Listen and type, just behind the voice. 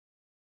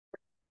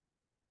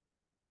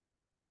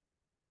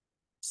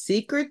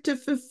secret to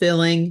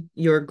fulfilling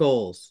your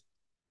goals.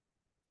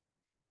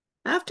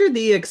 After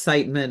the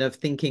excitement of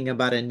thinking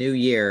about a new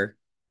year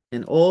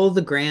and all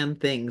the grand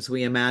things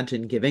we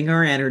imagine giving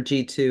our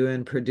energy to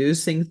and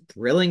producing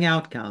thrilling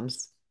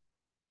outcomes,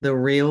 the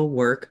real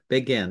work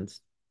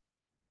begins.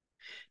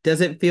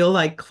 Does it feel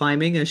like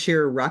climbing a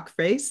sheer rock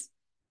face,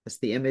 as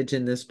the image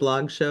in this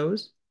blog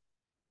shows?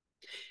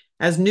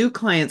 As new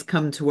clients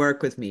come to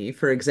work with me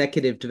for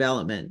executive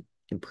development,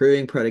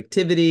 improving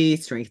productivity,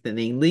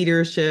 strengthening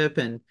leadership,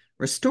 and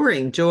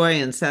restoring joy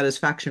and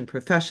satisfaction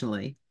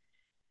professionally,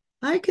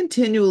 I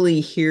continually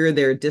hear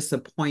their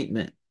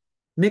disappointment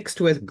mixed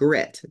with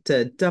grit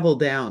to double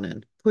down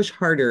and push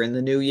harder in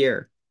the new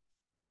year.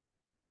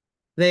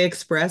 They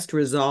expressed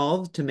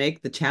resolve to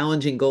make the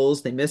challenging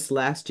goals they missed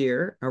last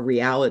year a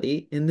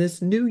reality in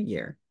this new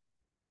year.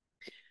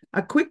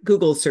 A quick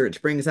Google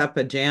search brings up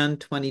a Jan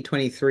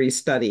 2023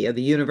 study of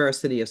the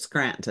University of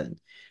Scranton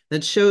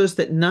that shows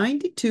that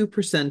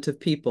 92% of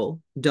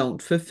people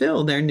don't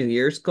fulfill their New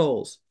Year's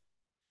goals.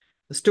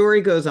 The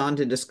story goes on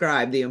to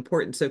describe the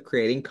importance of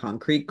creating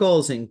concrete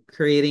goals and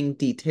creating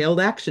detailed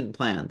action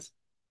plans.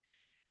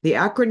 The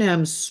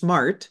acronym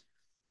SMART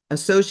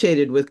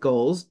associated with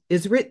goals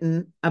is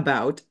written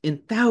about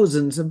in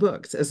thousands of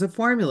books as a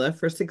formula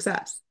for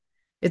success.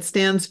 It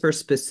stands for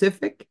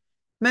specific,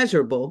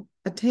 measurable,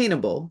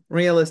 attainable,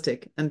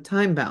 realistic, and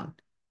time-bound.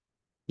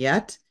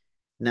 Yet,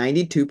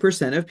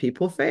 92% of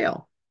people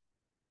fail.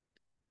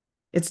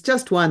 It's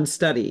just one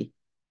study.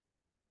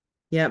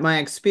 Yet my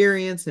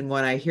experience and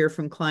what I hear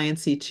from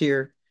clients each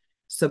year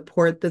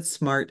support that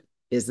SMART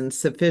isn't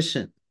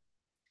sufficient.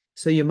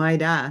 So you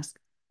might ask,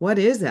 what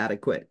is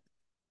adequate?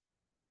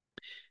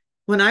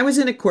 When I was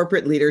in a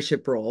corporate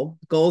leadership role,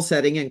 goal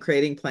setting and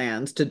creating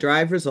plans to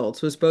drive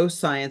results was both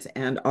science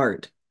and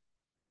art.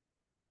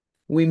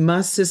 We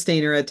must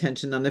sustain our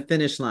attention on the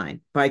finish line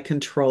by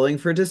controlling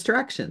for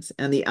distractions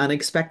and the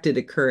unexpected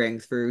occurring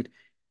through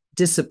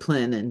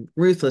discipline and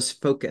ruthless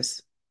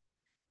focus.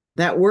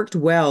 That worked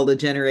well to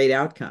generate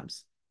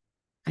outcomes.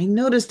 I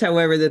noticed,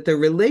 however, that the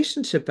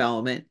relationship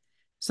element,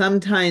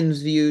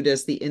 sometimes viewed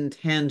as the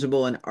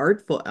intangible and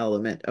artful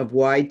element of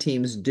why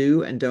teams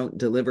do and don't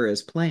deliver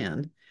as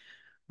planned,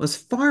 was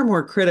far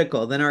more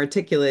critical than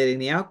articulating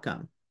the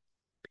outcome.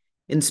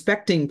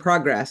 Inspecting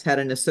progress had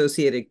an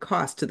associated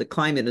cost to the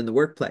climate in the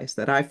workplace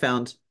that I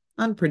found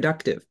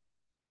unproductive.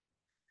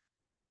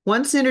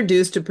 Once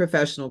introduced to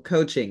professional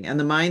coaching and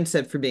the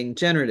mindset for being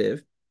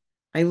generative,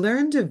 I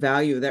learned to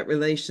value that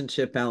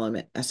relationship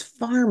element as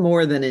far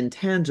more than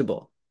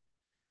intangible.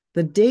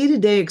 The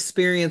day-to-day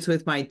experience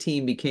with my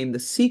team became the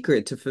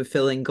secret to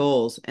fulfilling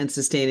goals and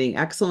sustaining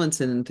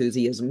excellence and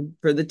enthusiasm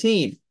for the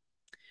team.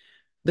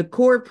 The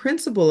core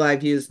principle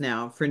I've used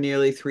now for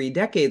nearly 3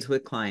 decades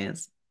with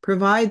clients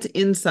provides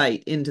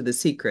insight into the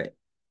secret.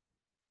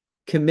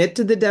 Commit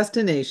to the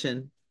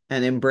destination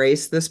and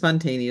embrace the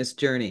spontaneous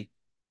journey.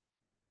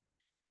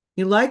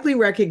 You likely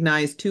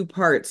recognize 2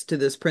 parts to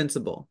this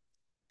principle.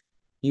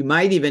 You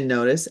might even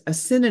notice a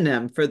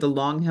synonym for the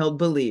long-held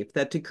belief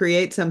that to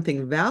create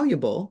something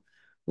valuable,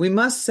 we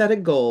must set a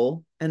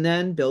goal and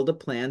then build a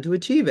plan to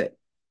achieve it.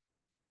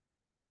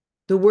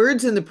 The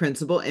words in the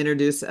principle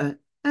introduce a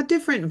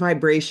different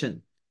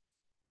vibration.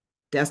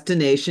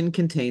 Destination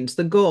contains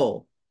the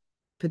goal,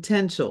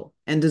 potential,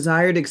 and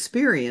desired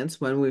experience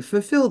when we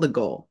fulfill the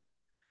goal.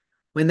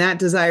 When that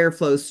desire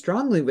flows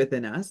strongly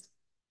within us,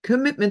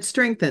 commitment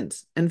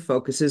strengthens and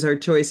focuses our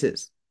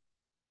choices.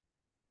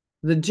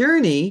 The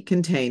journey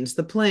contains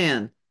the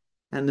plan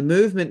and the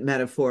movement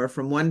metaphor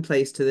from one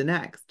place to the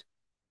next.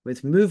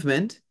 With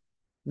movement,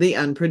 the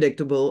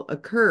unpredictable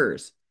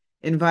occurs,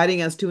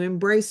 inviting us to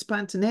embrace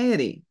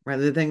spontaneity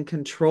rather than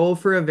control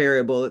for a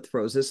variable that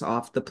throws us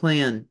off the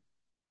plan.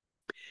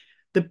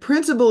 The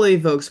principle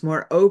evokes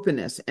more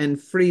openness and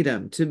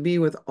freedom to be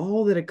with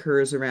all that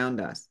occurs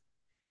around us.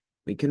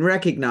 We can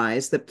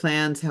recognize that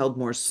plans held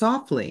more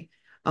softly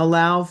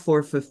allow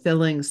for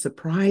fulfilling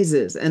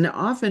surprises and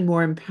often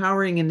more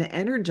empowering and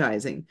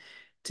energizing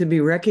to be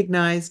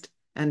recognized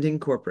and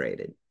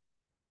incorporated.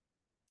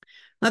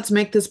 Let's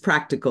make this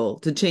practical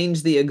to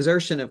change the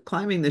exertion of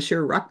climbing the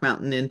sheer rock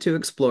mountain into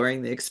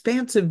exploring the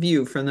expansive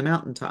view from the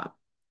mountaintop.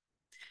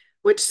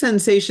 Which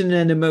sensation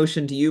and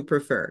emotion do you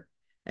prefer?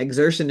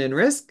 Exertion and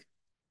risk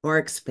or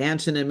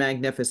expansion and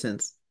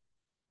magnificence?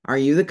 Are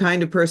you the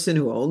kind of person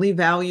who only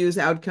values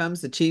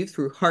outcomes achieved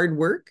through hard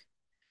work?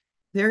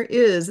 There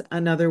is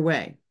another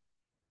way.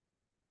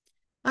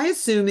 I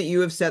assume that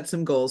you have set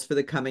some goals for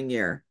the coming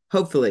year.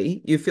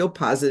 Hopefully, you feel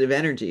positive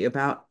energy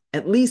about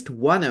at least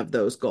one of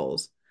those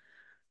goals.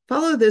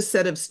 Follow this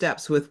set of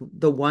steps with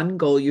the one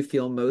goal you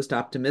feel most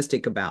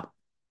optimistic about.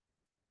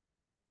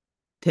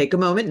 Take a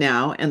moment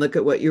now and look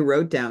at what you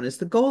wrote down as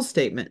the goal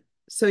statement,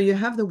 so you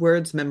have the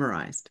words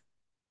memorized.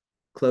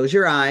 Close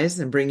your eyes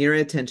and bring your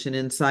attention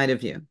inside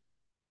of you.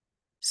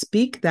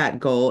 Speak that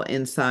goal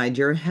inside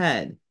your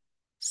head,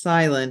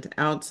 silent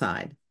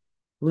outside,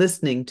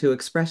 listening to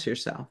express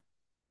yourself.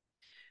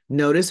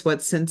 Notice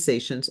what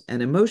sensations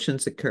and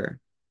emotions occur.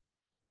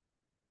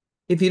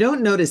 If you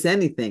don't notice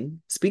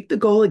anything, speak the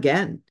goal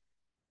again.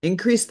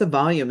 Increase the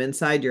volume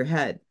inside your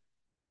head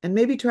and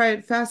maybe try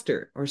it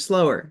faster or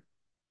slower.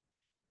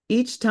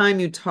 Each time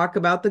you talk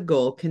about the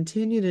goal,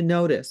 continue to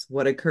notice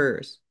what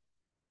occurs.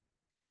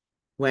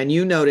 When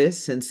you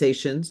notice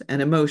sensations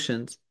and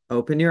emotions,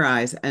 open your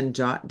eyes and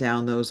jot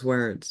down those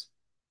words.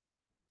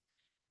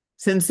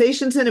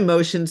 Sensations and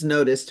emotions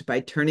noticed by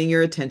turning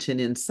your attention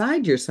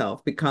inside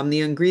yourself become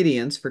the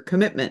ingredients for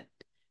commitment,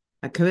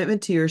 a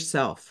commitment to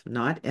yourself,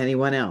 not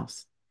anyone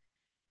else.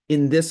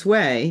 In this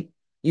way,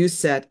 you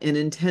set an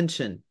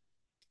intention,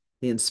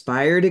 the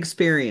inspired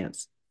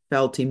experience,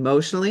 felt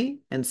emotionally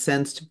and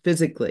sensed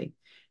physically,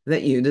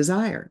 that you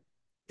desire.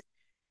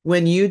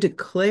 When you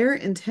declare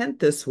intent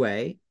this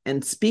way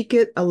and speak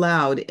it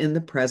aloud in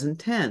the present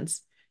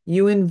tense,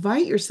 you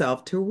invite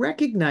yourself to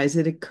recognize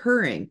it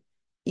occurring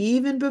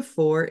even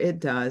before it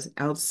does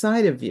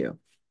outside of you.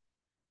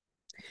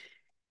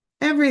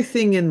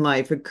 Everything in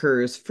life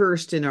occurs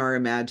first in our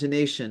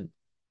imagination.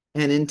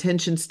 An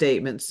intention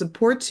statement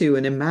supports you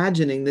in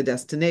imagining the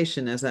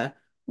destination as a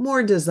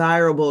more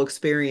desirable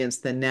experience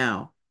than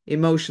now,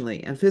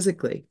 emotionally and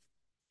physically.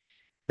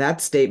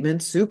 That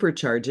statement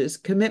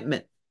supercharges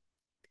commitment.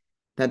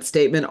 That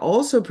statement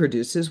also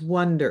produces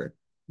wonder,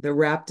 the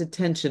rapt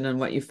attention on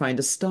what you find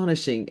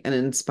astonishing and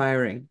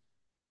inspiring.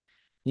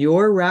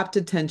 Your rapt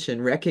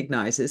attention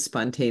recognizes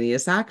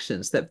spontaneous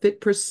actions that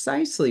fit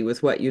precisely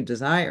with what you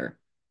desire.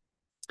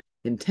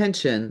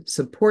 Intention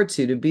supports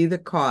you to be the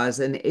cause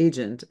and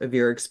agent of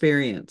your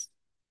experience.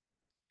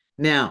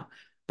 Now,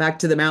 back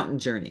to the mountain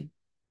journey.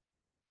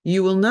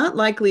 You will not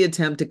likely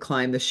attempt to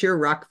climb the sheer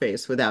rock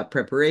face without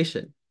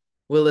preparation.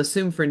 We'll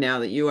assume for now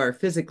that you are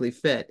physically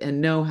fit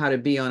and know how to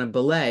be on a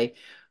belay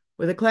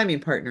with a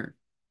climbing partner.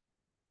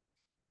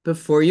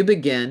 Before you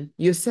begin,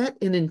 you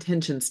set an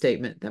intention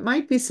statement that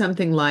might be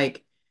something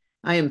like,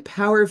 I am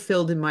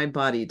power-filled in my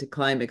body to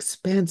climb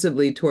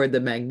expansively toward the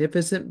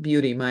magnificent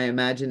beauty my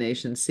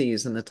imagination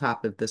sees on the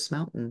top of this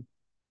mountain.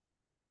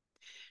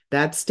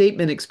 That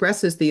statement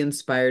expresses the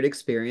inspired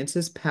experience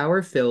as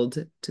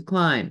power-filled to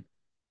climb,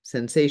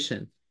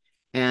 sensation,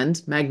 and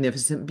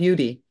magnificent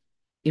beauty,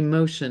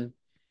 emotion.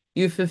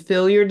 You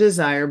fulfill your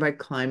desire by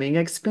climbing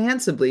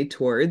expansively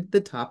toward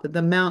the top of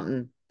the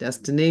mountain,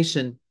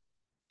 destination.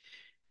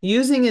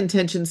 Using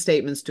intention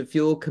statements to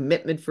fuel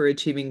commitment for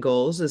achieving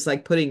goals is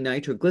like putting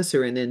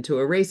nitroglycerin into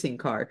a racing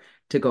car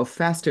to go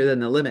faster than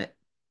the limit.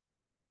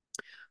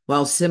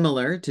 While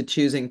similar to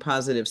choosing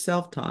positive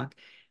self-talk,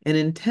 an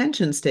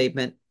intention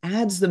statement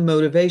adds the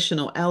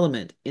motivational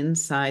element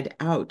inside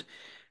out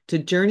to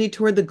journey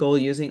toward the goal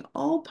using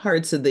all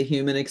parts of the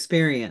human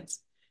experience: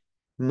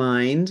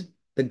 mind,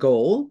 the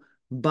goal;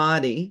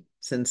 body,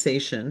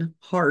 sensation;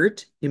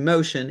 heart,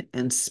 emotion;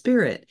 and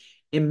spirit,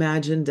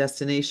 imagined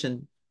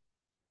destination.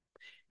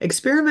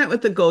 Experiment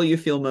with the goal you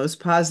feel most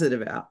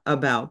positive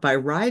about by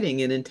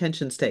writing an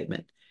intention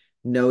statement.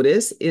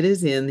 Notice it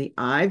is in the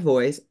I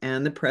voice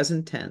and the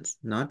present tense,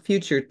 not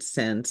future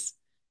tense,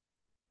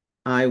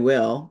 I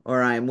will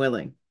or I am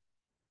willing.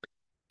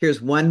 Here's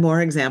one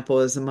more example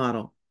as a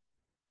model.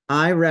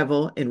 I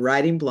revel in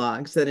writing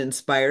blogs that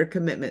inspire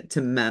commitment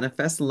to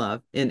manifest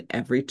love in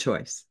every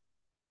choice.